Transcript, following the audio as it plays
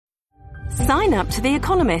Sign up to The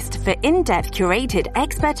Economist for in-depth curated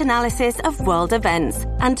expert analysis of world events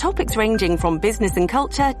and topics ranging from business and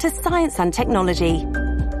culture to science and technology.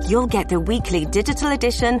 You'll get the weekly digital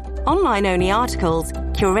edition, online-only articles,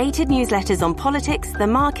 curated newsletters on politics, the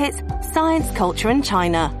markets, science, culture and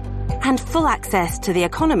China, and full access to The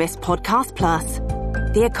Economist Podcast Plus.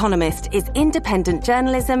 The Economist is independent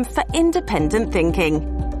journalism for independent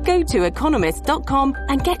thinking. Go to economist.com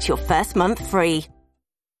and get your first month free.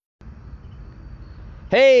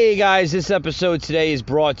 Hey guys, this episode today is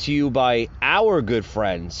brought to you by our good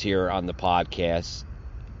friends here on the podcast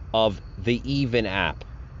of the Even app.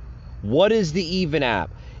 What is the Even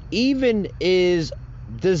app? Even is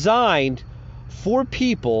designed for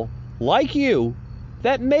people like you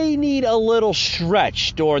that may need a little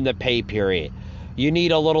stretch during the pay period. You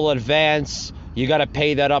need a little advance. You got to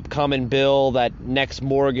pay that upcoming bill, that next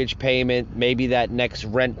mortgage payment, maybe that next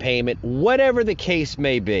rent payment, whatever the case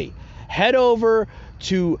may be. Head over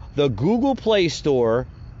to the Google Play Store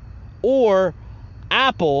or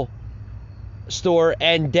Apple Store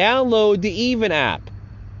and download the Even app.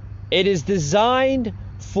 It is designed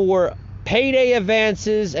for payday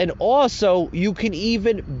advances, and also you can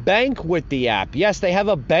even bank with the app. Yes, they have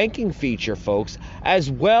a banking feature, folks, as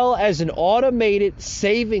well as an automated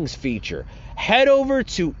savings feature. Head over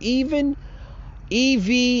to Even,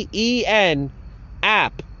 EVEN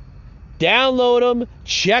app. Download them,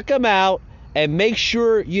 check them out, and make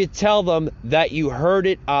sure you tell them that you heard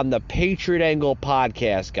it on the Patriot Angle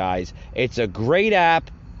podcast, guys. It's a great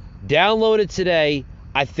app. Download it today.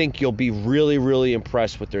 I think you'll be really, really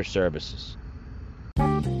impressed with their services.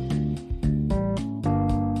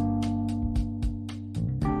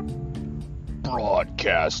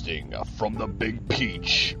 Broadcasting from the Big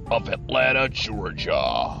Peach of Atlanta,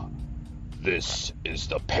 Georgia. This is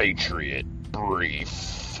the Patriot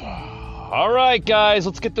Brief. All right, guys,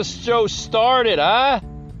 let's get the show started, huh?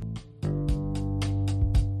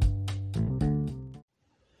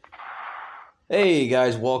 Hey,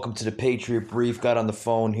 guys, welcome to the Patriot Brief. Got on the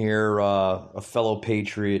phone here a fellow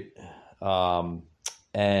Patriot and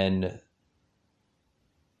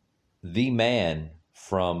the man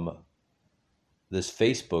from this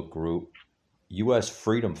Facebook group, U.S.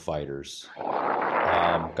 Freedom Fighters.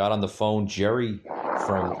 Got on the phone, Jerry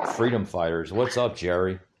from Freedom Fighters. What's up,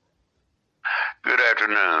 Jerry? Good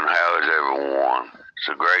afternoon. How is everyone? It's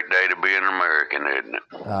a great day to be an American, isn't it?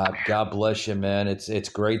 God bless you, man. It's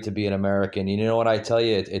great to be an American. You know what I tell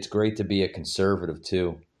you? It's great to be a conservative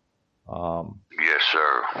too. Yes,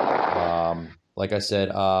 sir. Like I said,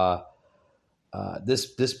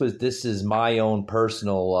 this is my own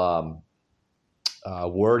personal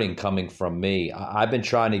wording coming from me. I've been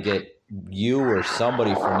trying to get you or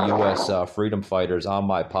somebody from U.S. Freedom Fighters on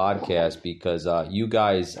my podcast because you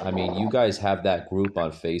guys have that group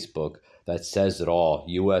on Facebook that says it all,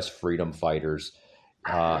 U.S. Freedom Fighters.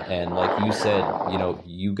 And like you said,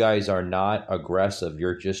 you guys are not aggressive.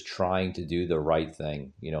 You're just trying to do the right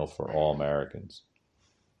thing, for all Americans.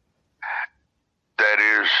 That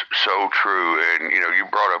is so true. And, you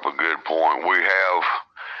brought up a good point. We have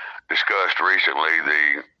discussed recently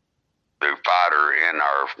the fighter in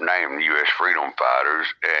our name, U.S. Freedom Fighters.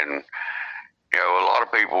 And, a lot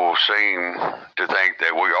of people seem to think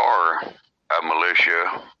that we are a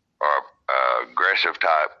militia or aggressive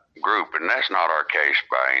type group, and that's not our case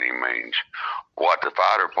by any means. What the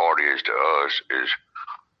fighter party is to us is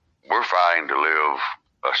we're fighting to live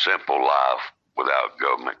a simple life without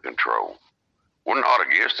government control. We're not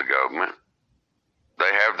against the government.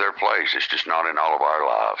 They have their place. It's just not in all of our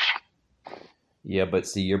lives. Yeah, but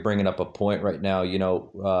see, you're bringing up a point right now, and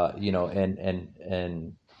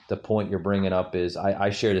the point you're bringing up is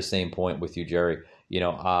I share the same point with you, Jerry.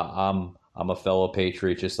 I'm a fellow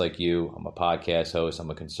patriot just like you. I'm a podcast host. I'm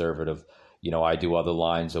a conservative. I do other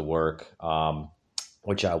lines of work,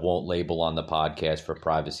 which I won't label on the podcast for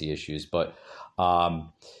privacy issues. But,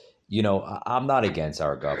 I'm not against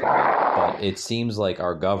our government, but it seems like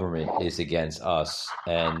our government is against us.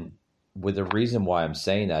 And with the reason why I'm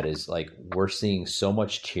saying that is like we're seeing so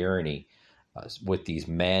much tyranny with these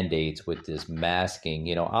mandates, with this masking.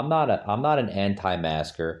 I'm not an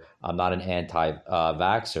anti-masker. I'm not an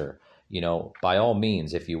anti-vaxxer. By all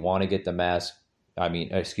means, if you want to get the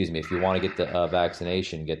if you want to get the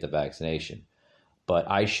vaccination, get the vaccination.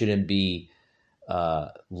 But I shouldn't be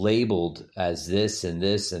labeled as this and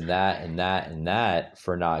this and that and that and that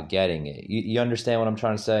for not getting it. You understand what I'm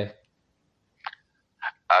trying to say?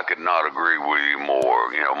 I could not agree with you more.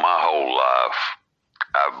 My whole life,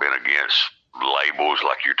 I've been against labels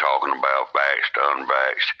like you're talking about, vaxxed,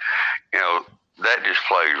 unvaxxed. that just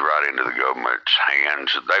plays right into the government's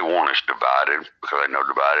hands. They want us divided because they know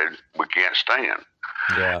divided we can't stand.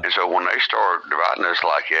 Yeah. And so when they start dividing us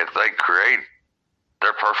like that, they create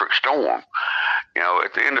their perfect storm. You know,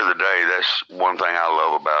 at the end of the day, that's one thing I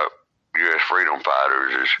love about U.S. freedom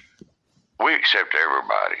fighters is we accept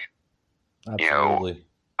everybody. Absolutely. You know,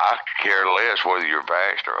 I care less whether you're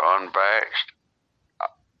vaxxed or unvaxxed.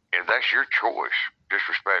 If that's your choice, just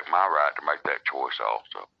respect my right to make that choice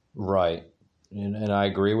also. Right. And I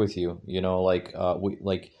agree with you. You know, like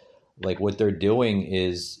what they're doing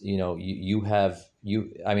is, you know,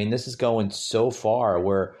 I mean, this is going so far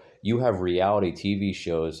where you have reality TV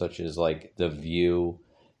shows such as like The View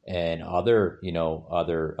and other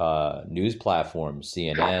news platforms,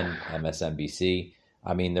 CNN, MSNBC.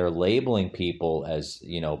 I mean, they're labeling people as,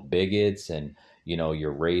 you know, bigots and, you know,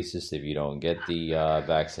 you're racist if you don't get the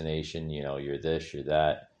vaccination, you know, you're this, you're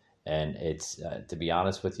that. And it's, to be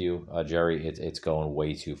honest with you, Jerry, it's going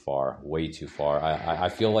way too far, way too far. I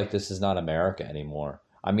feel like this is not America anymore.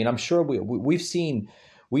 I mean, I'm sure we've seen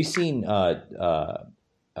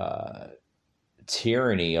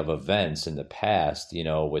tyranny of events in the past, you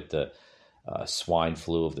know, with the swine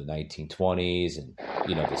flu of the 1920s and,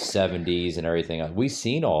 you know, the 70s and everything. We've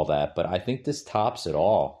seen all that, but I think this tops it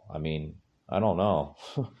all. I mean, I don't know.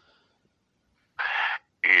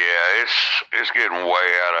 Yeah, it's getting way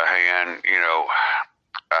out of hand. You know,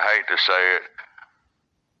 I hate to say it.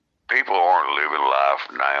 People aren't living life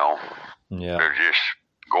now. Yeah. They're just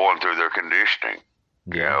going through their conditioning,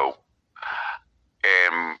 you know.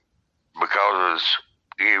 And because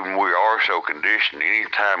even we are so conditioned,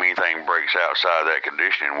 anytime anything breaks outside that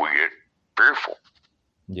conditioning, we get fearful.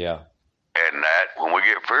 Yeah. And that, when we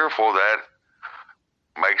get fearful, that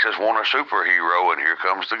makes us want a superhero, and here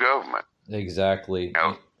comes the government. Exactly. You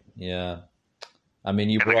know? Yeah. I mean,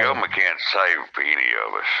 the government can't save any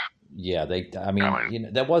of us. Yeah, you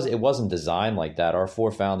know, it wasn't designed like that. Our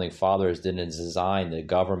four founding fathers didn't design the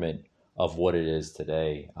government of what it is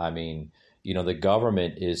today. I mean, you know, the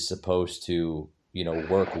government is supposed to, you know,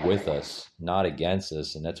 work with us, not against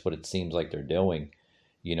us, and that's what it seems like they're doing.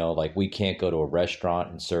 You know, like we can't go to a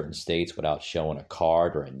restaurant in certain states without showing a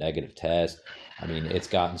card or a negative test. I mean, it's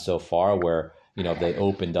gotten so far where, you know, they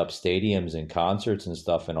opened up stadiums and concerts and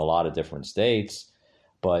stuff in a lot of different states.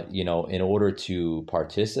 But, you know, in order to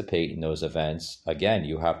participate in those events, again,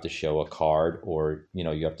 you have to show a card or, you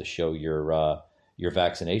know, you have to show your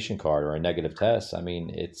vaccination card or a negative test. I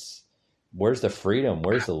mean, where's the freedom?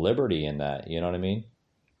 Where's the liberty in that? You know what I mean?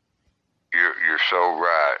 You're so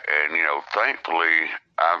right. And, you know, thankfully,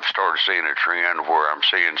 I've started seeing a trend where I'm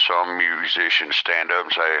seeing some musicians stand up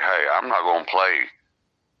and say, hey, I'm not going to play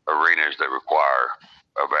arenas that require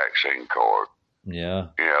a vaccine card. Yeah.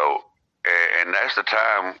 You know, and that's the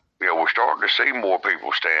time, you know, we're starting to see more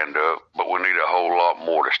people stand up, but we need a whole lot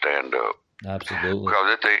more to stand up. Absolutely.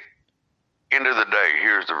 Because at the end of the day,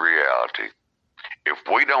 here's the reality. If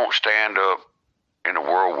we don't stand up in the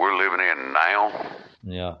world we're living in now,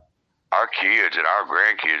 yeah, our kids and our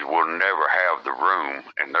grandkids will never have the room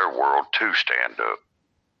in their world to stand up.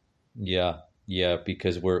 Yeah,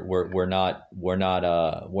 because we're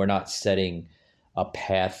not setting a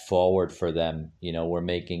path forward for them. You know, we're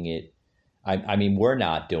making it. I mean, we're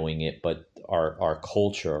not doing it, but our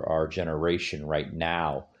culture, our generation right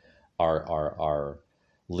now, our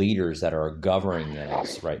leaders that are governing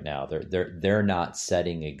us right now, they're not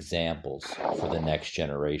setting examples for the next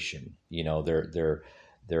generation. You know, they're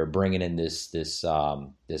bringing in this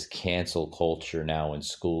cancel culture now in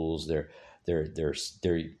schools. They're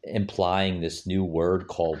implying this new word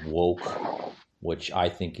called woke, which I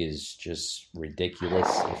think is just ridiculous,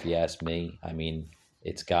 if you ask me. I mean,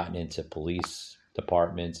 it's gotten into police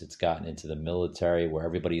departments. It's gotten into the military where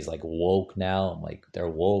everybody's like woke now. I'm like, they're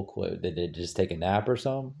woke. Did they just take a nap or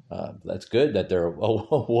something? That's good that they're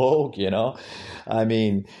woke, you know? I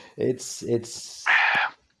mean, it's.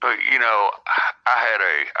 But, you know,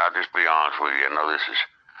 I'll just be honest with you. I know this is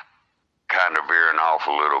kind of veering off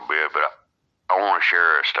a little bit, but I want to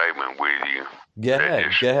share a statement with you. Go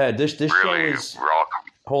ahead. This really show is. Rock.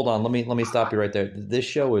 Hold on, let me stop you right there. This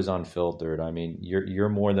show is unfiltered. I mean, you're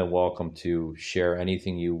more than welcome to share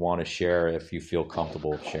anything you want to share if you feel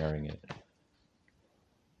comfortable sharing it.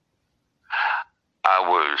 I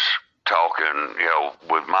was talking, you know,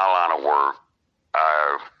 with my line of work,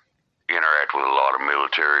 I interact with a lot of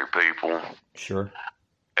military people. Sure.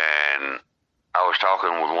 And I was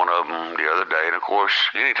talking with one of them the other day, and of course,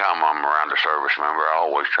 anytime I'm around a service member, I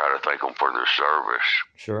always try to thank them for their service.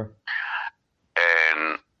 Sure.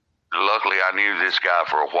 And luckily, I knew this guy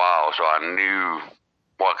for a while, so I knew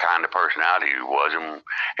what kind of personality he was. And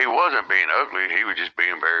he wasn't being ugly; he was just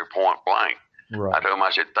being very point blank. Right. I told him,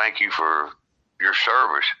 I said, thank you for your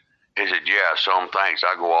service. He said, yeah, some things.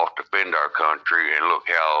 I go off to defend our country, and look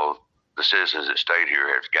how the citizens that stayed here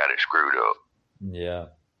have got it screwed up. Yeah.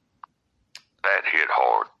 That hit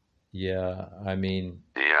hard. Yeah. I mean,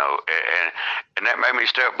 and that made me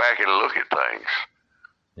step back and look at things.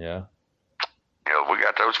 yeah. We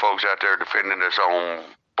got those folks out there defending us on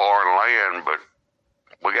foreign land, but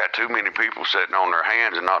we got too many people sitting on their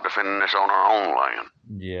hands and not defending us on our own land.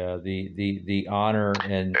 Yeah. The honor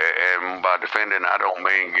and by defending, I don't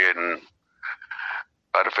mean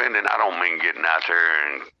getting out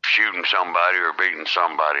there and shooting somebody or beating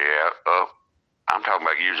somebody up. I'm talking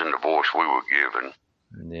about using the voice we were given.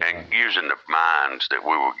 Yeah. And using the minds that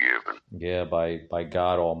we were given. Yeah, by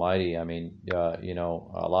God Almighty. I mean,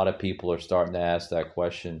 a lot of people are starting to ask that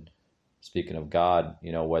question. Speaking of God,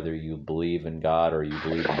 whether you believe in God or you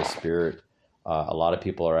believe in the Spirit, a lot of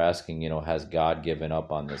people are asking, has God given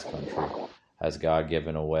up on this country? Has God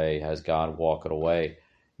given away? Has God walked away?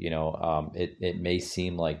 It may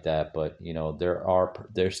seem like that, but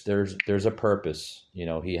there's a purpose.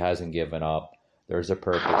 He hasn't given up. There's a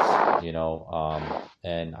purpose,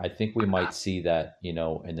 and I think we might see that, in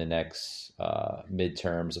the next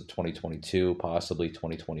midterms of 2022, possibly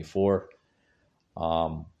 2024,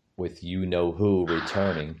 with who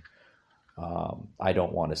returning. I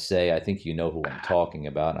don't want to say, I think you know who I'm talking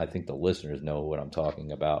about, and I think the listeners know what I'm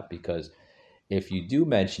talking about, because if you do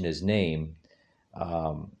mention his name,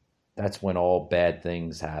 that's when all bad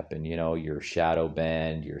things happen. You're shadow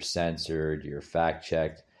banned, you're censored, you're fact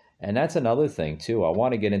checked. And that's another thing, too. I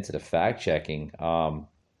want to get into the fact checking.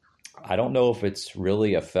 I don't know if it's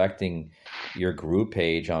really affecting your group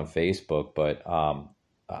page on Facebook, but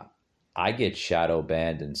I get shadow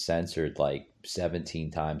banned and censored like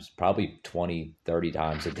 17 times, probably 20, 30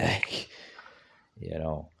 times a day.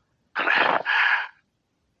 Believe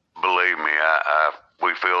me,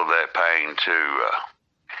 we feel that pain, too.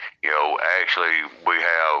 Actually, we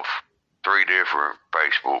have 3 different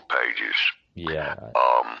Facebook pages. Yeah.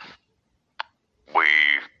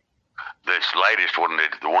 This latest one,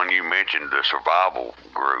 the one you mentioned, the survival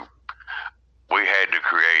group, we had to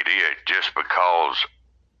create it just because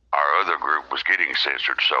our other group was getting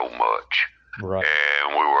censored so much. Right.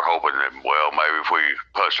 And we were hoping that, maybe if we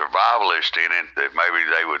put survivalists in it, that maybe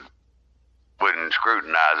they wouldn't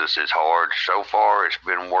scrutinize us as hard. So far, it's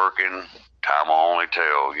been working. Time will only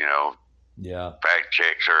tell, Yeah. Fact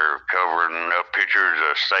checks are covering up pictures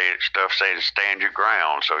of saying stand your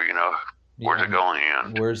ground. So, where's it going to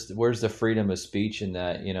end? Where's the freedom of speech in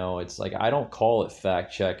that? It's like, I don't call it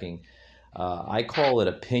fact checking. I call it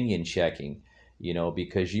opinion checking,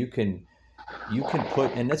 because you can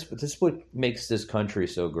put, and this is what makes this country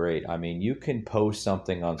so great. I mean, you can post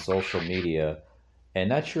something on social media, and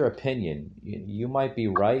that's your opinion. You might be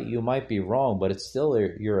right, you might be wrong, but it's still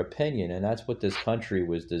your opinion. And that's what this country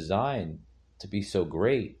was designed to be so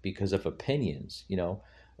great, because of opinions,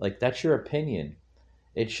 like that's your opinion.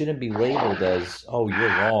 It shouldn't be labeled as, oh, you're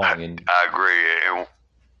wrong. And I agree. And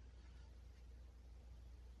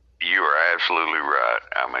you are absolutely right.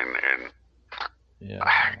 I mean, and yeah.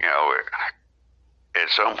 At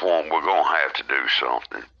some point we're going to have to do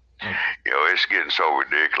something. It's getting so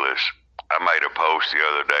ridiculous. I made a post the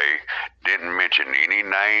other day, didn't mention any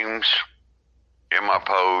names in my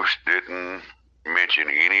post, didn't mention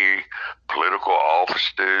any political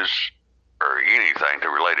offices or anything to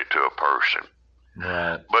relate it to a person.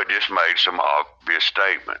 Right. But just made some obvious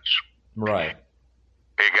statements. Right.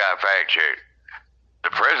 It got fact checked. The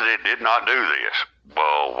president did not do this.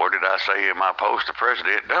 Well, what did I say in my post? The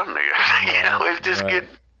president done this. It's just getting.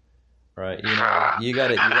 Right. You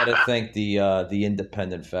gotta thank the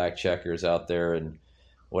independent fact checkers out there in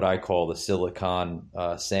what I call the Silicon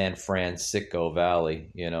San Francisco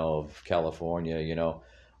Valley, of California.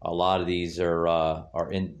 A lot of these are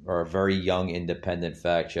very young independent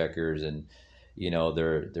fact checkers, and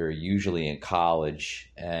they're usually in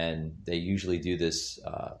college, and they usually do this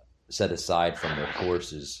set aside from their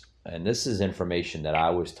courses. And this is information that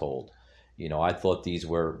I was told. I thought these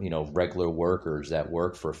were, regular workers that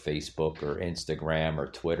work for Facebook or Instagram or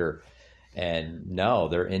Twitter. And no,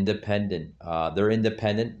 they're independent.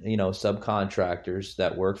 Subcontractors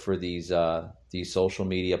that work for these social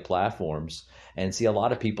media platforms. And see, a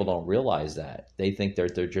lot of people don't realize that. They think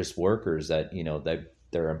they're just workers that, that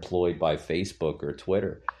they're employed by Facebook or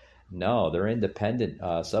Twitter. No, they're independent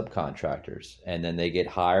subcontractors. And then they get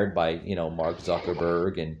hired by, Mark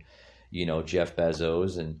Zuckerberg and, Jeff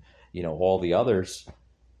Bezos and, all the others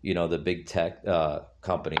the big tech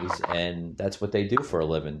companies, and that's what they do for a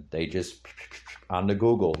living. They just on the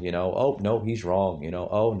Google, oh no, he's wrong.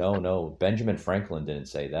 Oh no, Benjamin Franklin didn't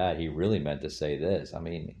say that. He really meant to say this. I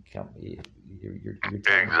mean, you're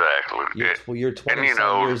exactly. You're 20 and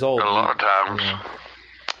some years old. A lot of times.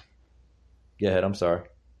 Go ahead. I'm sorry.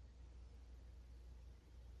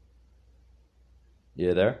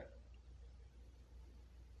 You there?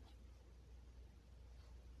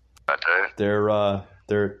 They're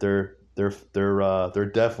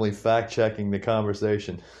definitely fact checking the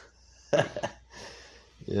conversation.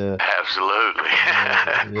 Yeah, absolutely.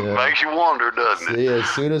 Yeah. Makes you wonder, doesn't it? Yeah, as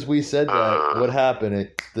soon as we said that, what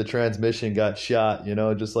happened? The transmission got shot.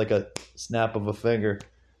 Just like a snap of a finger.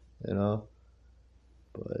 But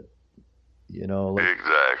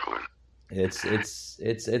exactly. It's and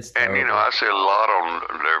I see a lot on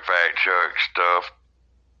their fact check stuff.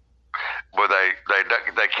 But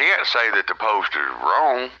they can't say that the post is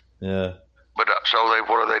wrong. Yeah. But so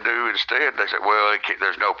what do instead? They say, well,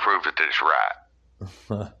 there's no proof that it's right.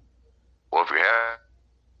 Well, if you have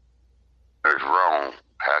it's wrong,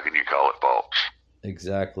 how can you call it false?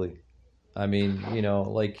 Exactly. I mean,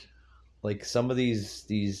 like some of these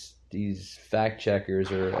fact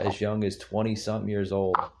checkers are as young as 20 something years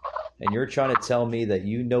old, and you're trying to tell me that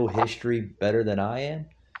you know history better than I am.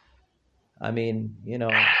 I mean,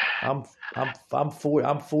 I'm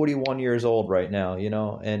 41 years old right now,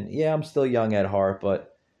 and yeah, I'm still young at heart,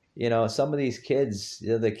 but some of these kids,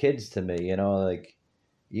 they're the kids to me, like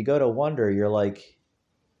you go to wonder,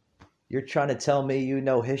 you're trying to tell me you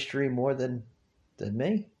know history more than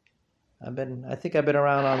me. I think I've been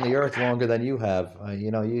around on the earth longer than you have. I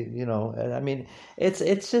mean,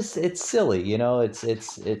 it's silly,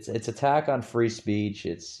 it's attack on free speech.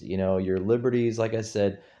 It's, your liberties. Like I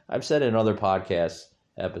said, I've said in other podcast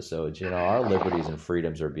episodes, our liberties and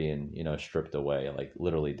freedoms are being, stripped away, like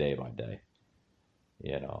literally day by day,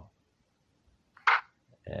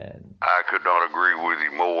 and I could not agree with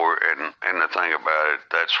you more. And the thing about it,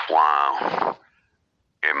 that's why,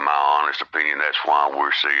 in my honest opinion, that's why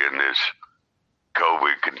we're seeing this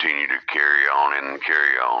COVID continue to carry on and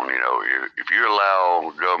carry on. If you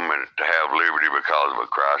allow government to have liberty because of a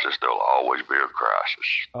crisis, there'll always be a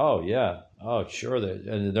crisis. Oh yeah, oh sure.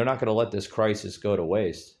 They're not going to let this crisis go to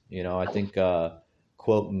waste. I think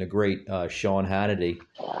quoting the great Sean Hannity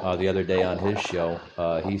the other day on his show,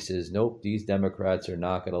 he says, "Nope, these Democrats are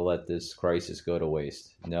not going to let this crisis go to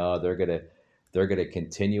waste. No, they're gonna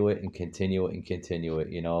continue it and continue it and continue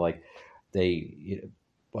it. Like they."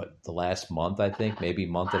 But the last month, I think, maybe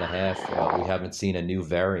month and a half, we haven't seen a new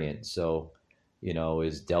variant. So,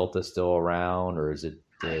 is Delta still around, or is it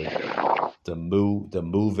the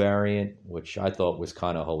Mu variant, which I thought was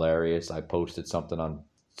kind of hilarious. I posted something on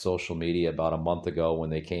social media about a month ago when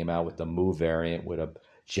they came out with the Mu variant with a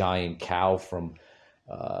giant cow from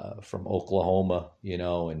Oklahoma,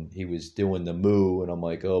 and he was doing the moo, and I'm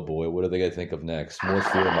like, oh boy, what are they gonna think of next? More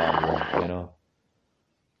fear mongering,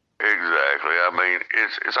 Exactly. I mean,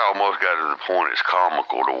 it's almost got to the point it's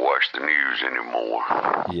comical to watch the news anymore.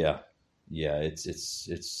 Yeah,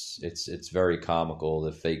 it's very comical.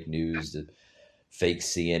 The fake news, the fake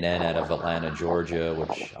CNN out of Atlanta, Georgia,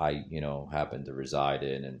 which I happen to reside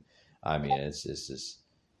in, and I mean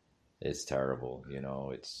it's terrible.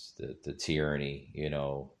 It's the tyranny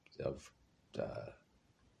of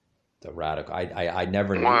the radical. I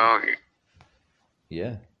never knew. Well,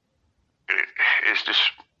 yeah, it's just.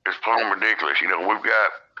 It's plumb ridiculous.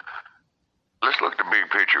 Let's look at the big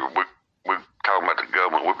picture. We're talking about the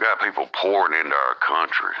government. We've got people pouring into our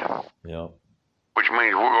country. Yeah. Which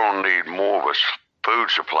means we're going to need more of a food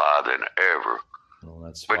supply than ever. Well,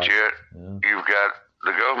 that's but right. Yet, you've got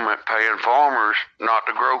the government paying farmers not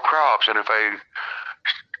to grow crops. And if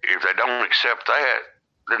they don't accept that,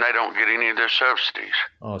 then they don't get any of their subsidies.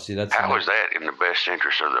 Oh, see, how is that in the best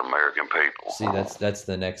interest of the American people? See, that's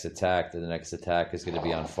the next attack. The next attack is going to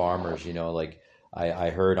be on farmers. Like I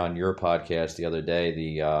heard on your podcast the other day,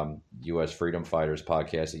 the U.S. Freedom Fighters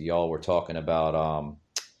podcast, that y'all were talking about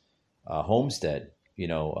homestead.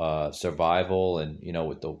 Survival, and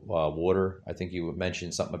with the water. I think you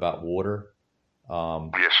mentioned something about water.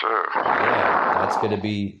 Yes, sir. Yeah, that's going to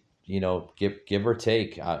be give or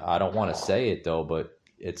take. I don't want to say it though, but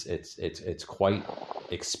it's quite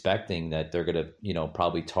expecting that they're going to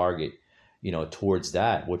probably target towards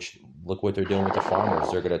that. Which look what they're doing with the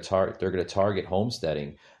farmers. They're going to target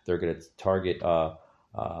homesteading. They're going to target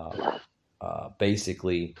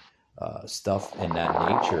basically stuff in that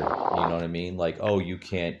nature. You know what I mean? Like, oh, you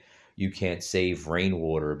can't save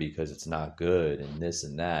rainwater because it's not good, and this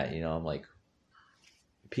and that. I'm like,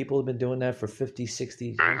 people have been doing that for 50,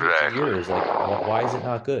 60, hundreds of Exactly. years. Like, why is it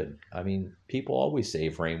not good? I mean, people always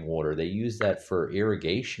save rainwater. They use that for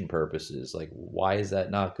irrigation purposes. Like, why is that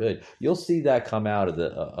not good? You'll see that come out of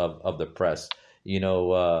the press.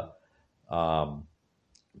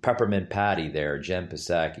 Peppermint Patty there, Jen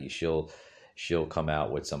Psaki, she'll come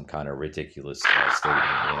out with some kind of ridiculous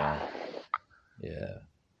statement. Yeah.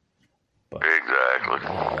 But Exactly.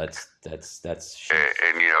 That's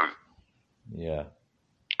And yeah.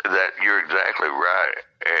 that you're exactly right.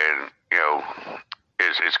 And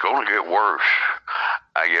it's going to get worse.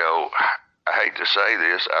 I hate to say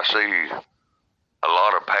this. I see a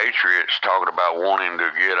lot of patriots talking about wanting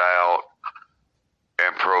to get out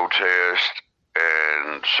and protest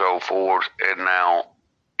and so forth. And now,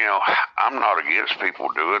 I'm not against people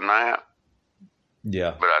doing that.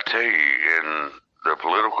 Yeah. But I tell you, in the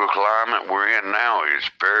political climate we're in now, it's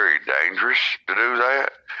very dangerous to do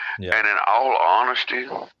that. Yeah. And in all honesty,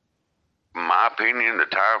 my opinion, the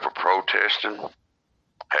time for protesting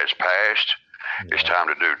has passed. Yeah. It's time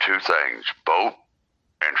to do two things: vote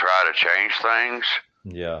and try to change things,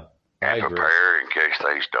 Yeah. and I agree. prepare in case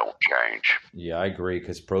things don't change. Yeah, I agree,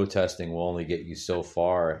 because protesting will only get you so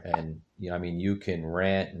far. And you can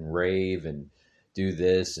rant and rave and do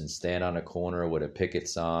this and stand on a corner with a picket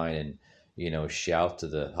sign and shout to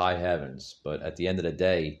the high heavens, but at the end of the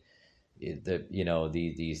day,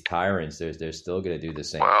 these tyrants, they're still going to do the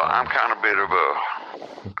same Well, thing. I'm kind of a bit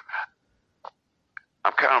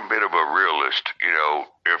of a realist.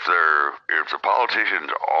 If the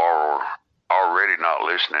politicians are already not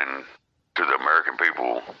listening to the American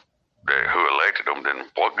people who elected them, then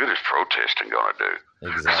what good is protesting going to do?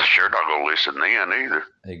 Exactly. They're sure not going to listen then either.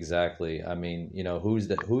 Exactly. I mean, who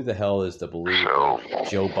the hell is to believe So- that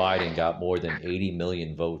Joe Biden got more than 80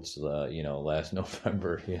 million votes, last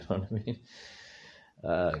November? You know what I mean?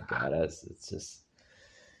 God, it's just.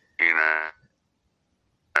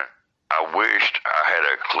 I wished I had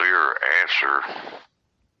a clear answer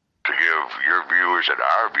to give your viewers and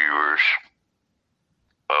our viewers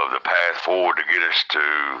of the path forward to get us to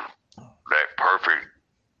that perfect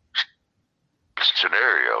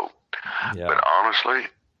scenario. Yeah. But honestly,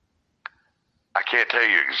 I can't tell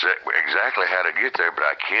you exactly how to get there, but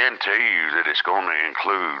I can tell you that it's going to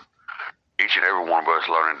include each and every one of us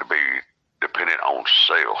learning to be dependent on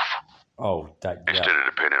self instead of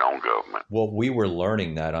dependent on government. Well, we were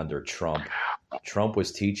learning that under Trump. Trump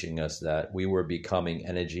was teaching us that we were becoming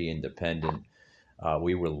energy independent.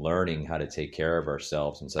 We were learning how to take care of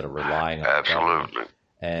ourselves instead of relying on the government. Absolutely.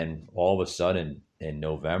 And all of a sudden, in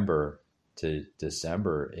November to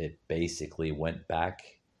December, it basically went back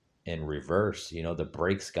in reverse. The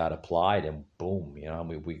brakes got applied, and boom,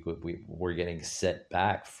 we're getting set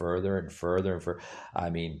back further and further and further.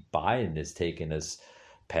 I mean, Biden has taken us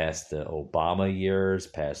past the Obama years,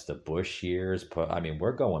 past the Bush years.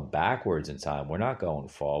 We're going backwards in time. We're not going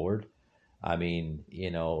forward. I mean,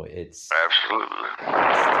 it's absolutely,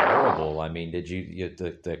 it's terrible. I mean, did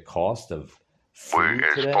the cost of food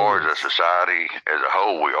as today? far as a society as a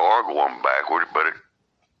whole, we are going backwards, but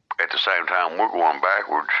at the same time we're going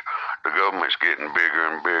backwards, the government's getting bigger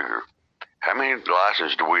and bigger. How many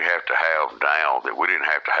licenses do we have to have now that we didn't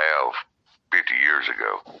have to have 50 years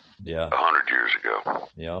ago? Yeah. 100 years ago.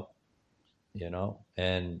 Yeah.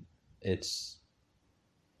 And it's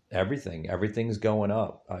everything's going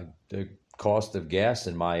up. The cost of gas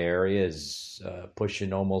in my area is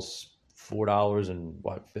pushing almost $4 and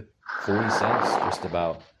 40 cents, just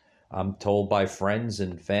about. I'm told by friends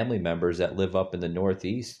and family members that live up in the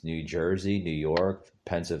Northeast, New Jersey, New York,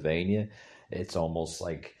 Pennsylvania, it's almost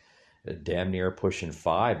like damn near pushing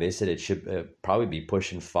 $5. They said it should probably be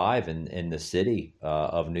pushing $5 in the city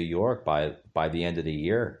of New York by the end of the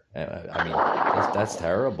year. That's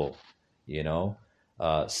terrible.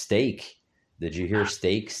 Steak. Did you hear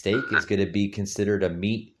steak? Steak is going to be considered a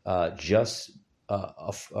meat just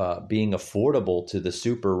being affordable to the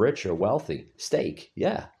super rich or wealthy. Steak,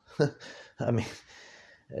 yeah.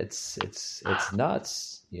 It's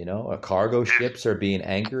nuts. Cargo ships are being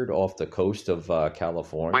anchored off the coast of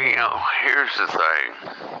California. Well, here's the thing.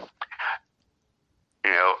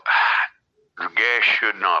 The gas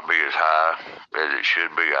should not be as high as it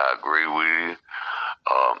should be. I agree with you.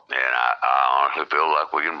 And I honestly feel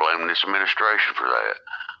like we can blame this administration for that.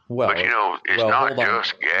 Well, but it's not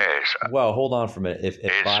just gas. Well, hold on for a minute. If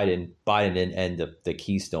Biden didn't end the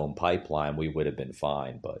Keystone Pipeline, we would have been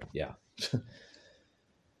fine. But yeah.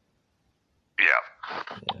 Yeah,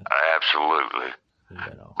 absolutely.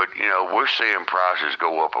 But we're seeing prices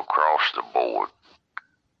go up across the board.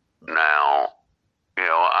 Now,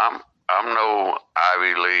 I'm no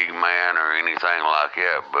Ivy League man or anything like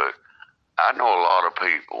that, but I know a lot of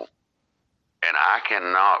people, and I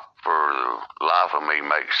cannot for the life of me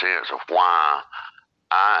make sense of why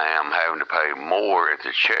I am having to pay more at the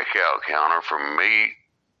checkout counter for meat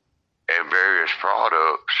and various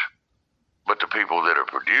products, but the people that are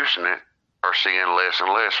producing it are seeing less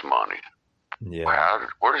and less money. Yeah.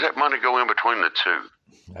 Where does that money go in between the two?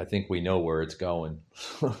 I think we know where it's going.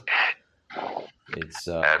 It's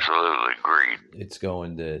absolutely greed. It's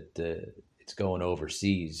going it's going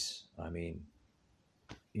overseas. I mean,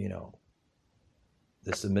 you know,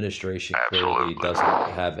 this administration clearly doesn't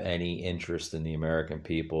have any interest in the American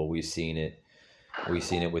people. We've seen it. We've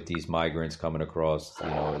seen it with these migrants coming across. You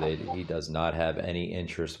know, he does not have any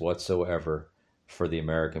interest whatsoever for the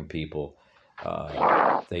American people.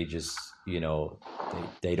 They just, you know,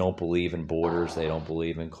 they don't believe in borders. They don't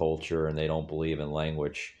believe in culture, and they don't believe in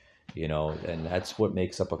language. You know, and that's what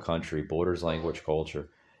makes up a country: borders, language, culture.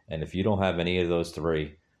 And if you don't have any of those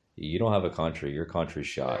three, you don't have a country. Your country's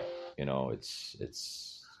shot. You know,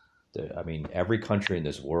 I mean, every country in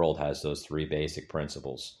this world has those three basic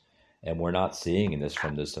principles, and we're not seeing this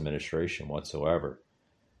from this administration whatsoever.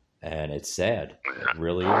 And it's sad. It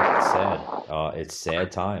really is. It's sad. It's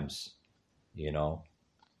sad times, you know.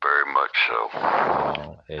 Very much so. You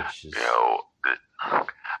know, it's just... You know, I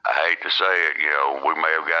hate to say it, you know, we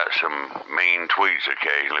may have got some mean tweets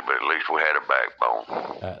occasionally, but at least we had a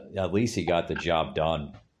backbone. At least he got the job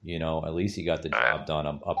done. You know, at least he got the job done.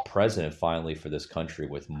 A president finally for this country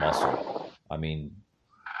with muscle. I mean,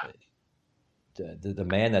 the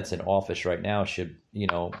man that's in office right now should, you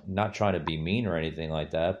know, not trying to be mean or anything like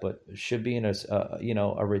that, but should be in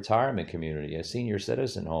a retirement community, a senior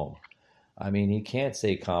citizen home. I mean, he can't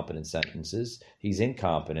say competent sentences. He's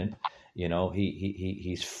incompetent. You know,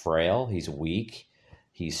 he's frail. He's weak.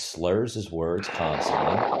 He slurs his words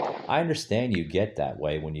constantly. I understand you get that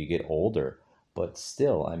way when you get older. But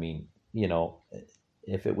still, I mean, you know,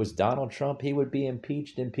 if it was Donald Trump, he would be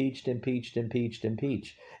impeached. If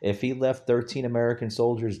he left 13 American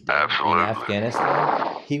soldiers dead in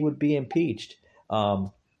Afghanistan, he would be impeached.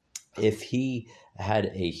 If he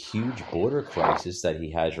had a huge border crisis that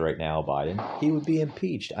he has right now, Biden, he would be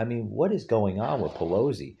impeached. I mean, what is going on with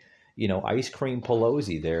Pelosi? You know, Ice Cream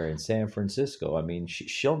Pelosi there in San Francisco. I mean,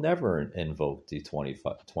 she'll never invoke the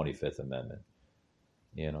 25th Amendment,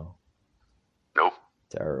 you know. Nope.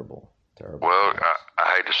 Terrible. Well,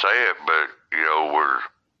 I hate to say it, but, you know,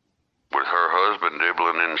 with her husband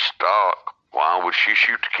dibbling in stock, why would she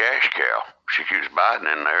shoot the cash cow? She keeps Biden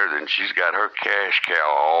in there, then she's got her cash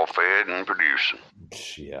cow all fed and producing.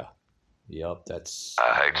 Yeah. Yep, that's...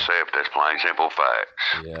 I hate to say it, but that's plain simple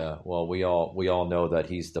facts. Yeah, well, we all know that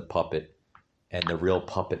he's the puppet, and the real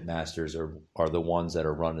puppet masters are the ones that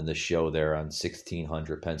are running the show there on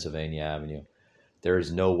 1600 Pennsylvania Avenue. There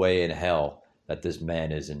is no way in hell that this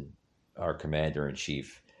man isn't our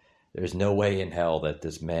commander-in-chief. There's no way in hell that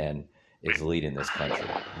this man is leading this country.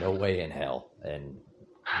 No way in hell. And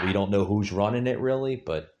we don't know who's running it really,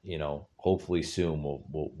 but, you know, hopefully soon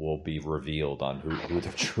we'll be revealed on who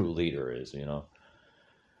the true leader is, you know.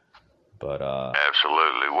 But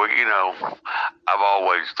absolutely. Well, you know, I've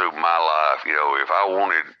always through my life, you know, if I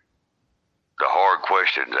wanted the hard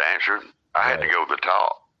questions answered, I had to go to the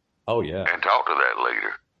top. Oh yeah. And talk to that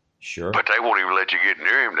leader. Sure. But they won't even let you get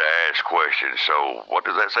near him to ask questions. So what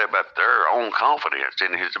does that say about their own confidence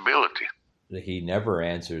in his ability? He never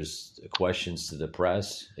answers questions to the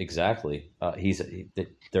press. Exactly.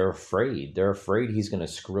 They're afraid. They're afraid he's going to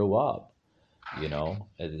screw up. You know,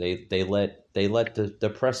 they let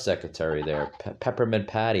the press secretary there, Peppermint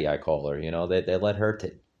Patty, I call her. You know, they let her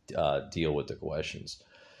deal with the questions.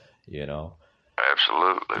 You know.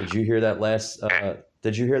 Absolutely. Did you hear that last?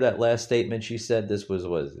 Did you hear that last statement she said? This was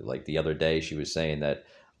like the other day. She was saying that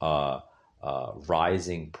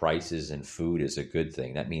rising prices in food is a good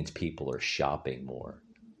thing. That means people are shopping more.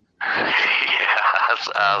 Yeah,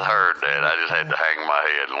 I heard that. I just had to hang my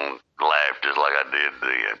head and laugh just like I did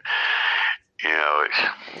then. You know,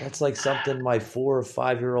 that's like something my 4 or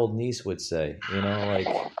 5-year-old niece would say. You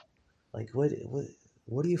know, like what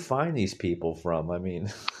do you find these people from? I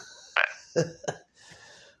mean.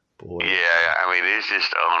 Boy. Yeah, I mean, it's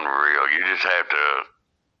just unreal. You just have to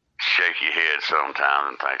shake your head sometimes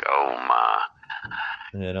and think, oh, my.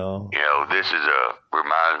 You know, this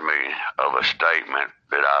reminds me of a statement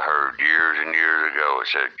that I heard years and years ago. It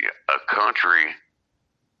said, a country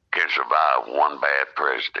can survive one bad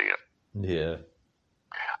president. Yeah.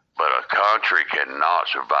 But a country cannot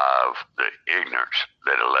survive the ignorance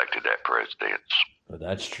that elected that president. Well,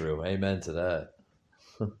 that's true. Amen to that.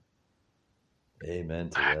 Amen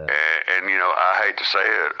to that. And, you know, I hate to say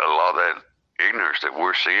it, a lot of that ignorance that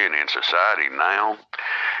we're seeing in society now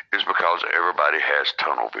is because everybody has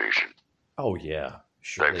tunnel vision. Oh yeah,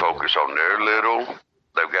 sure They focus on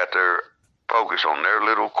they've got their focus on their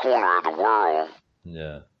little corner of the world.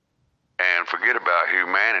 Yeah. And forget about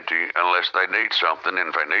humanity unless they need something. And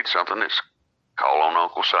if they need something, it's call on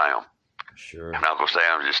Uncle Sam. Sure. And Uncle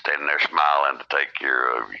Sam's just standing there smiling to take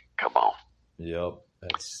care of you. Come on. Yep.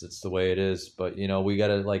 That's the way it is. But we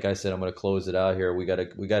gotta, like I said, I'm gonna close it out here. We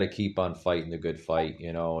gotta keep on fighting the good fight,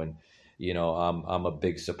 and I'm a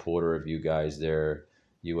big supporter of you guys there,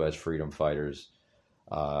 U.S. Freedom Fighters.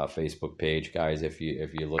 Facebook page, guys. If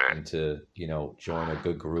you're looking to join a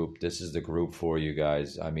good group, this is the group for you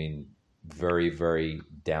guys. I mean, very, very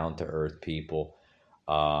down to earth people.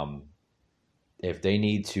 If they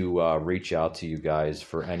need to reach out to you guys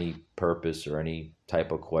for any purpose or any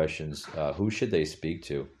type of questions, who should they speak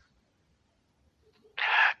to?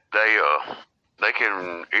 They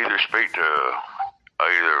can either speak to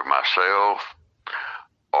either myself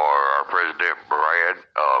or our president Brad.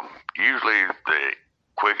 Usually the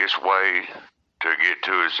quickest way to get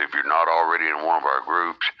to us, if you're not already in one of our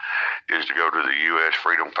groups, is to go to the U.S.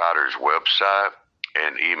 Freedom Fighters website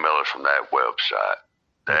and email us from that website.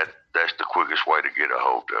 That's the quickest way to get a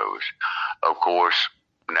hold of us. Of course,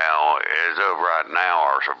 now, as of right now,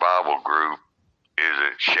 our survival group is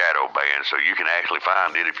at Shadow Band, so you can actually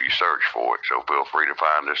find it if you search for it. So feel free to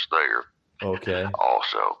find us there. Okay.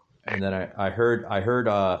 Also. And then I heard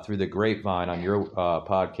through the grapevine on your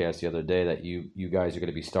podcast the other day that you guys are going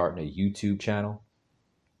to be starting a YouTube channel.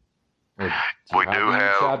 We do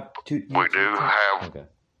have Okay.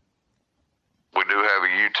 We do have a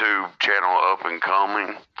YouTube channel up and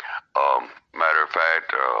coming. Matter of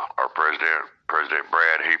fact, our President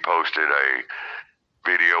Brad, he posted a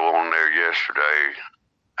video on there yesterday,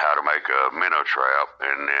 how to make a minnow trap,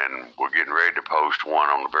 and then we're getting ready to post one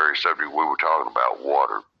on the very subject we were talking about,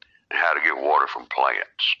 water, and how to get water from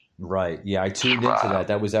plants. Right. Yeah, I tuned into that.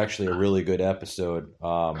 That was actually a really good episode.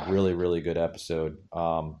 Really, really good episode.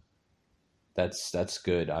 That's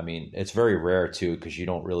good. I mean, it's very rare too, because you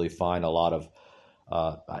don't really find a lot of.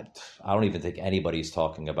 I don't even think anybody's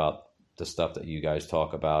talking about the stuff that you guys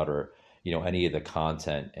talk about, or any of the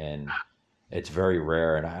content, and it's very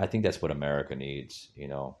rare. And I think that's what America needs.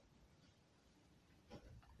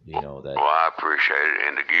 That. Well, I appreciate it,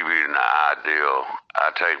 and to give you an idea, I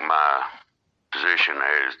take my position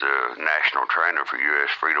as the national trainer for U.S.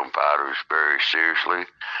 Freedom Fighters very seriously,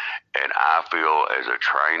 and I feel as a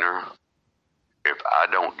trainer, if I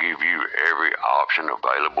don't give you every option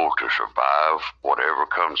available to survive whatever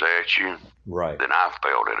comes at you, right, then I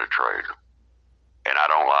failed as a trainer. And I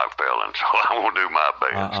don't like failing, so I will do my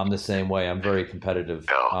best. I'm the same way. I'm very competitive.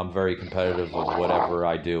 Yeah. I'm very competitive with whatever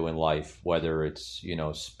I do in life, whether it's,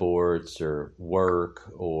 sports or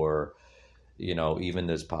work or, even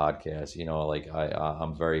this podcast,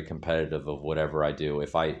 I'm very competitive of whatever I do.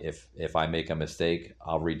 If I make a mistake,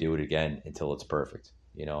 I'll redo it again until it's perfect.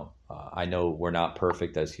 I know we're not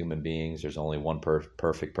perfect as human beings. There's only one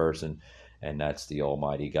perfect person, and that's the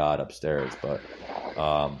Almighty God upstairs. But,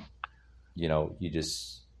 you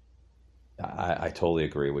just, I totally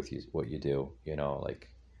agree with you, what you do,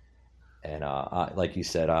 and like you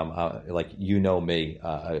said, I'm like, me,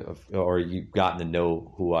 or you've gotten to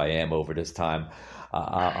know who I am over this time.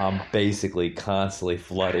 I'm basically constantly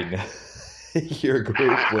flooding your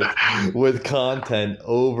group with content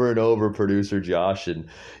over and over. Producer Josh and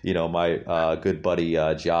my good buddy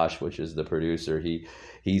Josh, which is the producer,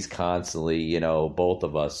 he's constantly, both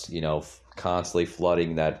of us, constantly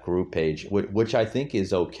flooding that group page, which I think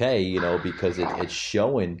is okay, because it's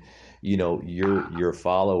showing, your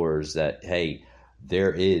followers that, hey,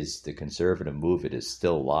 there is the conservative movement is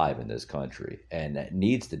still alive in this country, and that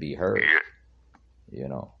needs to be heard.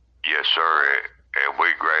 Yes, sir, and we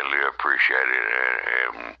greatly appreciate it.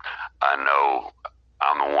 And I know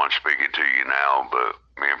I'm the one speaking to you now, but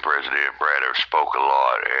me and President Brad have spoke a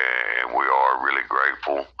lot, and we are really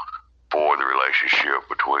grateful for the relationship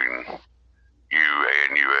between you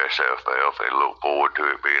and USFF, and look forward to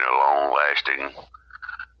it being a long-lasting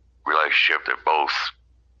relationship that both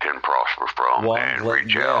can prosper from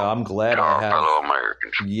reach out. I'm glad to our fellow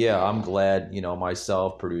Americans. Yeah, I'm glad,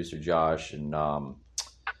 myself, producer Josh, and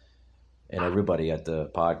everybody at the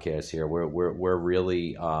podcast here, we're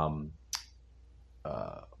really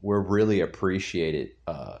appreciated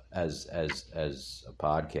as a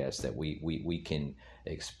podcast that we can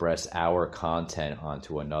express our content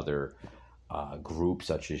onto another group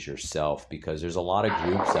such as yourself, because there's a lot of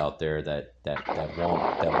groups out there that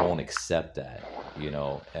won't accept that,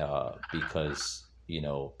 because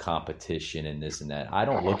competition and this and that. I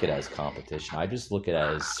don't look at it as competition. I just look at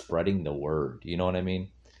it as spreading the word. You know what I mean?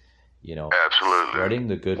 Absolutely. Spreading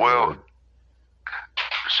the good well, word.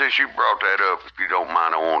 Since you brought that up, if you don't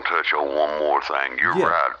mind, I want to touch on one more thing. You're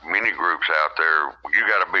right. Many groups out there, you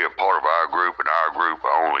got to be a part of our group and our group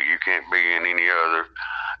only. You can't be in any other.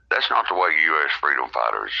 That's not the way U.S. Freedom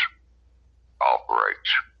Fighters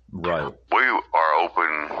operates. Right. We are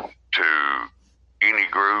open to any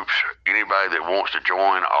groups, anybody that wants to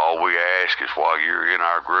join. All we ask is while you're in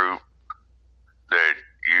our group that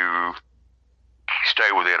you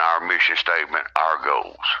stay within our mission statement, our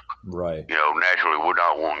goals. Right. Naturally, we're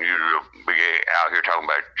not wanting you to be out here talking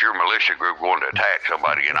about your militia group going to attack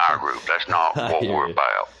somebody in our group. That's not what we're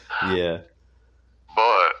about. Yeah.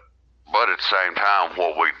 But at the same time,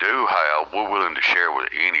 what we do have, we're willing to share with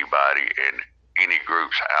anybody and any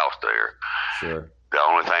groups out there. Sure. The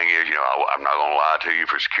only thing is, I'm not going to lie to you,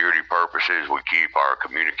 for security purposes, we keep our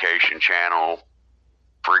communication channel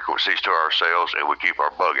frequencies to ourselves, and we keep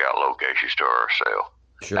our bug out locations to ourselves.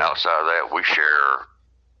 Sure. Outside of that, we share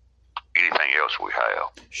anything else we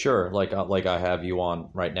have. Sure. Like I have you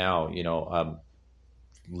on right now,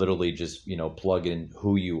 literally just, plug in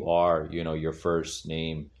who you are, your first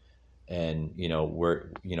name and,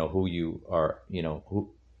 where, who you are,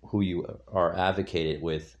 who you are advocated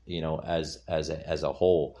with, as a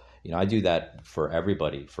whole. I do that for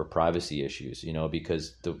everybody for privacy issues,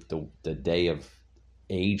 because the day of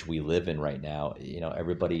age we live in right now,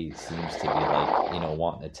 everybody seems to be like,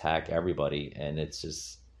 wanting to attack everybody. And it's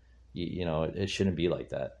just, it shouldn't be like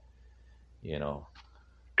that, It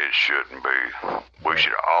shouldn't be. We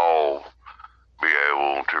should all be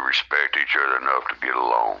able to respect each other enough to get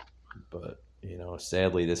along. But,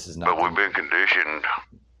 sadly, this is not. But we've been conditioned.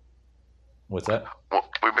 What's that? Well,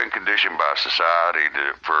 we've been conditioned by society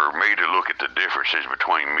for me to look at the differences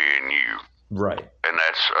between me and you. Right. And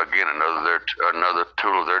that's, again, another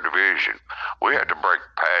tool of their division. We have to break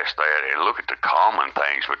past that and look at the common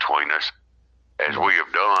things between us, as we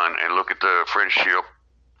have done, and look at the friendship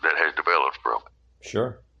that has developed from it.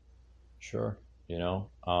 Sure.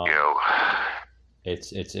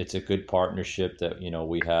 It's a good partnership that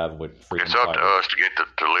we have with Freedom It's up Fighters. to us to get to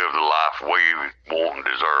live the life we want and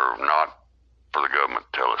deserve, not for the government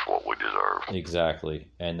to tell us what we deserve. Exactly,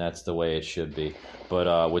 and that's the way it should be.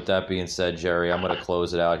 But with that being said, Jerry, I'm going to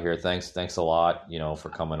close it out here. Thanks a lot, for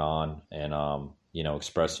coming on and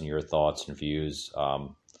expressing your thoughts and views.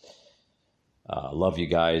 Love you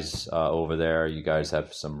guys over there. You guys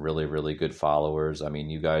have some really, really good followers. I mean,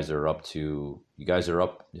 you guys are up. A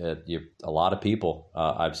lot of people.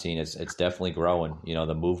 I've seen it's definitely growing.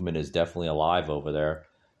 The movement is definitely alive over there.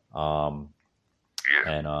 And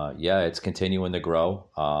it's continuing to grow.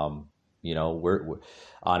 We're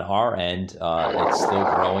on our end. It's still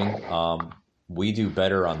growing. We do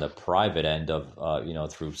better on the private end of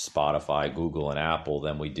through Spotify, Google, and Apple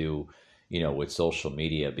than we do with social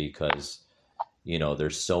media, because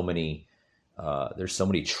there's so many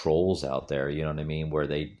trolls out there, you know what I mean, where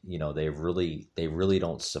they really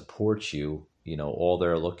don't support you. All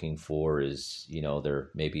they're looking for is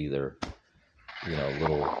their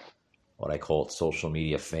little, what I call it, social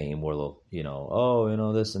media fame, where they'll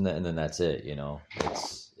this and that, and then that's it.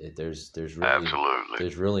 There's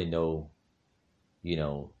really no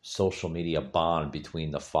social media bond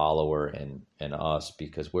between the follower and us,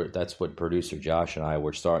 because that's what producer Josh and I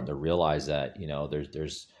were starting to realize, that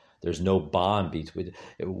there's no bond between.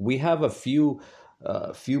 We have a few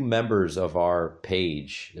members of our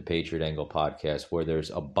page, the Patriot Angle Podcast, where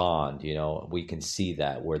there's a bond. We can see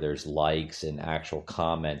that, where there's likes and actual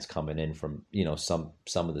comments coming in from some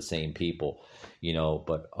of the same people.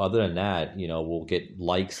 But other than that, we'll get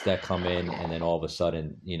likes that come in, and then all of a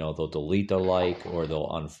sudden, they'll delete the like or they'll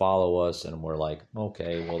unfollow us, and we're like,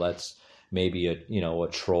 okay, well, that's maybe a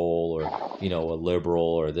troll or a liberal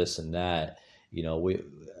or this and that. We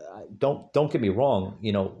don't get me wrong.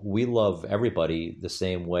 We love everybody the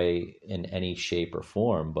same way in any shape or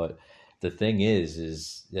form, but the thing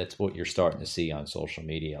is that's what you're starting to see on social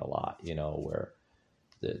media a lot. Where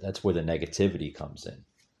that's where the negativity comes in.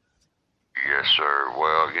 Yes, sir.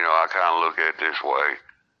 Well, I kind of look at it this way.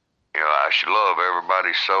 I should love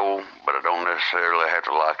everybody's soul, but I don't necessarily have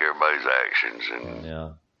to like everybody's actions. And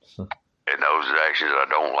and those actions I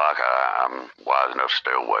don't like, I'm wise enough to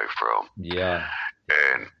stay away from. Yeah.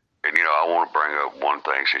 And I want to bring up one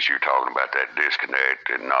thing, since you're talking about that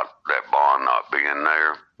disconnect and not that bond not being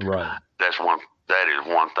there. Right. That is one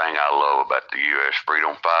thing I love about the U.S.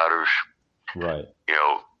 Freedom Fighters. Right.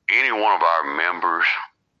 Any one of our members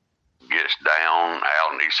gets down,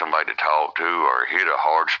 out, needs somebody to talk to, or hit a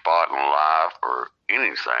hard spot in life or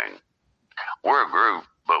anything, we're a group,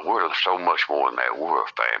 but we're so much more than that. We're a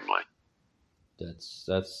family.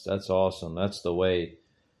 That's awesome. That's the way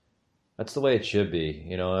That's the way it should be.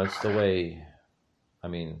 That's the way,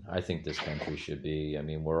 I think this country should be.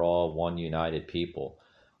 We're all one united people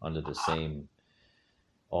under the same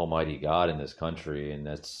Almighty God in this country, and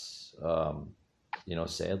that's,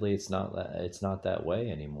 sadly, it's not that way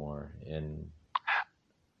anymore. And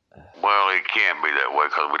well, it can't be that way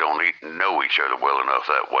because we don't know each other well enough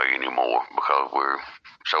that way anymore because we're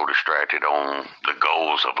so distracted on the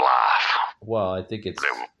goals of life. Well, I think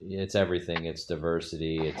it's everything. It's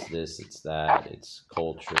diversity. It's this. It's that. It's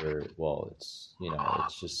culture. Well, it's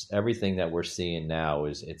just everything that we're seeing now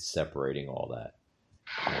it's separating all that.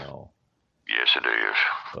 Yes, it is.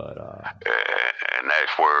 But and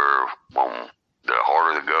that's where when the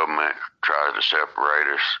harder the government tries to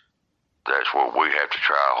separate us, that's where we have to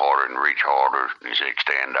try harder and reach harder, is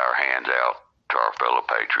extend our hands out to our fellow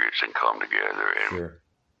patriots and come together. And sure.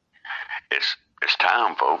 It's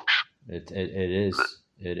time, folks. It is.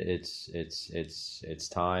 It's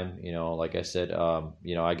time. Like I said,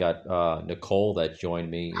 I got Nicole that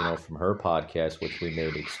joined me, from her podcast, which we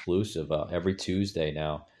made exclusive every Tuesday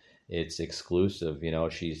now. It's exclusive.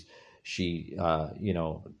 She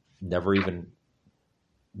never even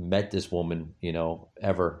met this woman,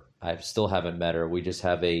 ever. I still haven't met her. We just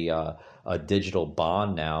have a digital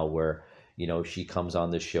bond now where, she comes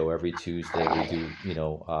on this show every Tuesday. We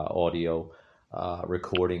do, audio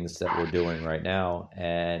recordings that we're doing right now.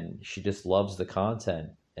 And she just loves the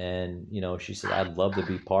content. And, she said, I'd love to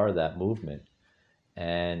be part of that movement.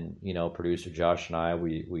 And, producer Josh and I,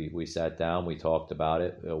 we sat down, we talked about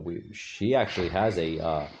it. She actually has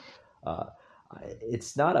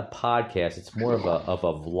it's not a podcast. It's more of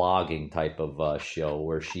a vlogging type of show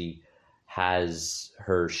where she has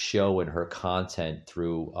her show and her content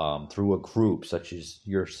through a group such as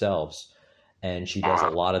yourselves. And she does a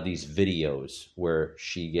lot of these videos where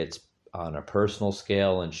she gets on a personal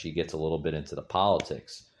scale and she gets a little bit into the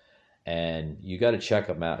politics. And you got to check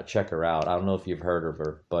her out. I don't know if you've heard of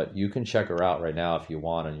her, but you can check her out right now if you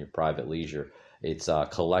want on your private leisure. It's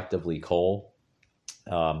Collectively Cole.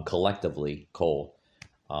 Collectively Cole.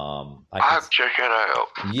 I'll check it out.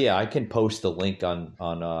 Yeah, I can post the link on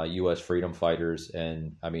U.S. Freedom Fighters,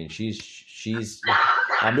 and she's.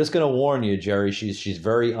 I'm just gonna warn you, Jerry. She's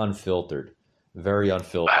very unfiltered,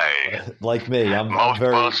 Hey, like me. I'm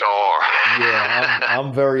very. Most of us are. Yeah,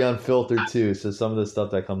 I'm very unfiltered too. So some of the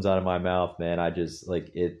stuff that comes out of my mouth, man, I just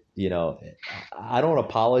like it. I don't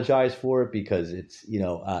apologize for it because it's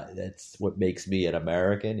that's what makes me an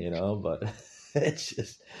American. But it's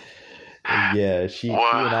just. Yeah, she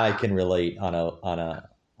and I can relate on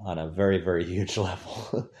a very, very huge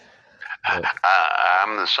level.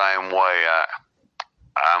 I'm the same way.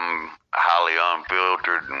 I'm highly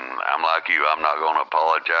unfiltered, and I'm like you. I'm not going to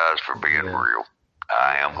apologize for being real.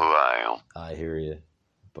 I am who I am. I hear you,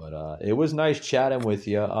 but it was nice chatting with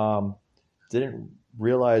you. Didn't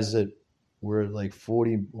realize that we're like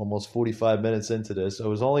almost 45 minutes into this. I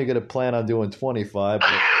was only going to plan on doing 25,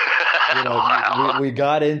 but. We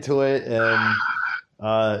got into it,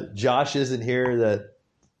 and Josh isn't here that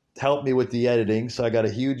helped me with the editing, so I got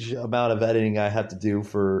a huge amount of editing I have to do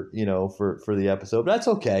for the episode. But that's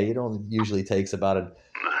okay. It only usually takes about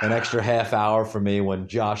an extra half hour for me when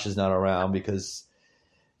Josh is not around because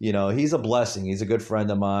he's a blessing. He's a good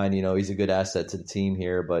friend of mine. He's a good asset to the team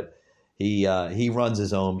here, but he runs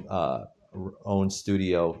his own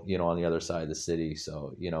studio on the other side of the city,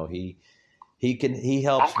 so he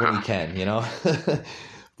helps when he can,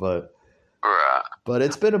 but right. But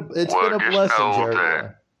it's been a blessing,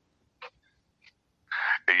 Jerry.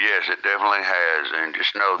 Yes, it definitely has, and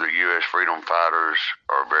just know that U.S. Freedom Fighters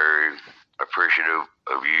are very appreciative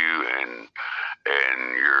of you and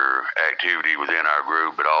your activity within our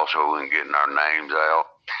group, but also in getting our names out.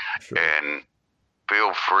 Sure. And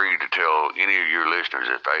feel free to tell any of your listeners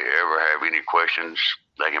if they ever have any questions.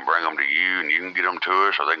 They can bring them to you, and you can get them to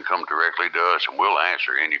us, or they can come directly to us, and we'll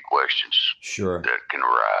answer any questions that can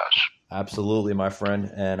arise. Absolutely, my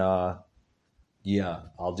friend. And, I'll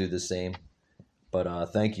do the same. But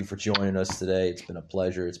thank you for joining us today. It's been a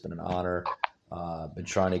pleasure. It's been an honor. Been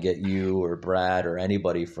trying to get you or Brad or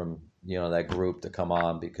anybody from, that group to come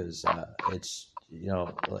on because it's,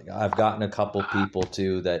 like I've gotten a couple people,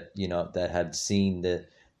 too, that, that had seen the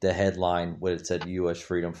headline where it said U.S.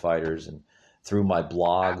 Freedom Fighters, and through my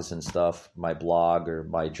blogs and stuff, my blog or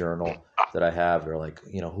my journal that I have, they're like,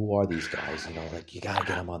 who are these guys? Like, you got to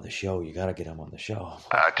get them on the show. You got to get them on the show.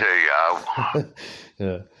 I tell you,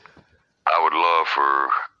 yeah. I would love for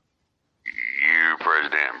you,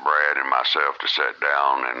 President Brad, and myself to sit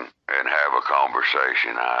down and have a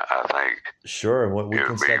conversation. I think sure, we it can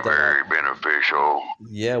would be set that very up. Beneficial.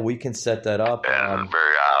 Yeah, we can set that up. And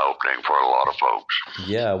very eye-opening. eye-opening for a lot of folks.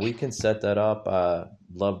 Yeah, we can set that up.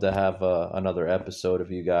 Love to have another episode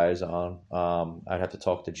of you guys on. I'd have to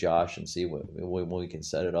talk to Josh and see when we can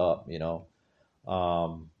set it up.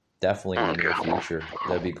 Definitely in the near future.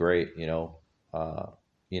 That'd be great. A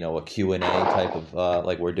Q&A type of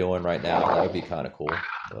like we're doing right now. That would be kind of cool.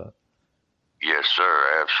 But, yes,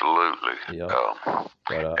 sir. Absolutely. Yeah.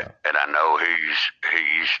 And I know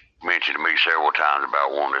he's mentioned to me several times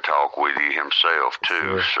about wanting to talk with you himself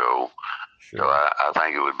too. Sure. So I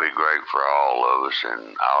think it would be great for all of us,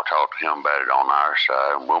 and I'll talk to him about it on our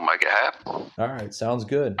side, and we'll make it happen. All right, sounds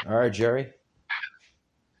good. All right, Jerry.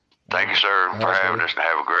 Thank you, sir, for having us, and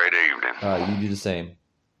have a great evening. You do the same.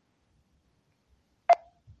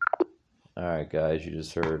 All right, guys, you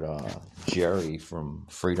just heard Jerry from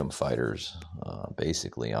Freedom Fighters,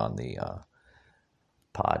 basically on the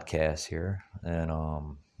podcast here, and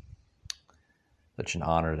such an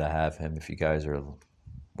honor to have him. If you guys are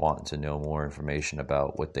wanting to know more information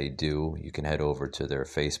about what they do, you can head over to their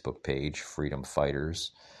Facebook page, Freedom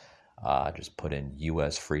Fighters. Just put in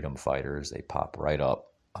U.S. Freedom Fighters. They pop right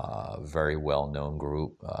up. Very well-known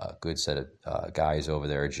group. Good set of guys over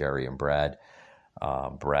there, Jerry and Brad.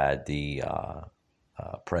 Brad, the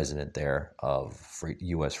president there of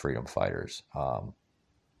U.S. Freedom Fighters. If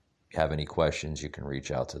you have any questions, you can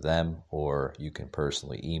reach out to them, or you can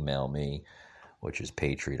personally email me, which is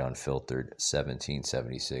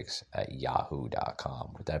patriotunfiltered1776 at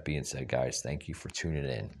yahoo.com. With that being said, guys, thank you for tuning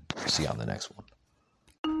in. See you on the next one.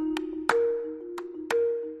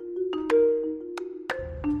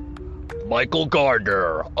 Michael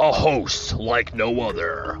Gardner, a host like no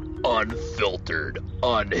other. Unfiltered,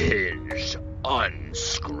 unhinged,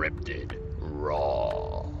 unscripted,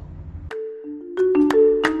 raw.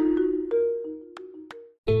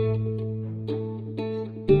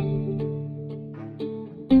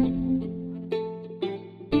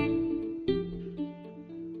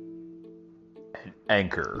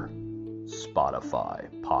 Anchor, Spotify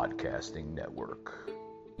Podcasting Network.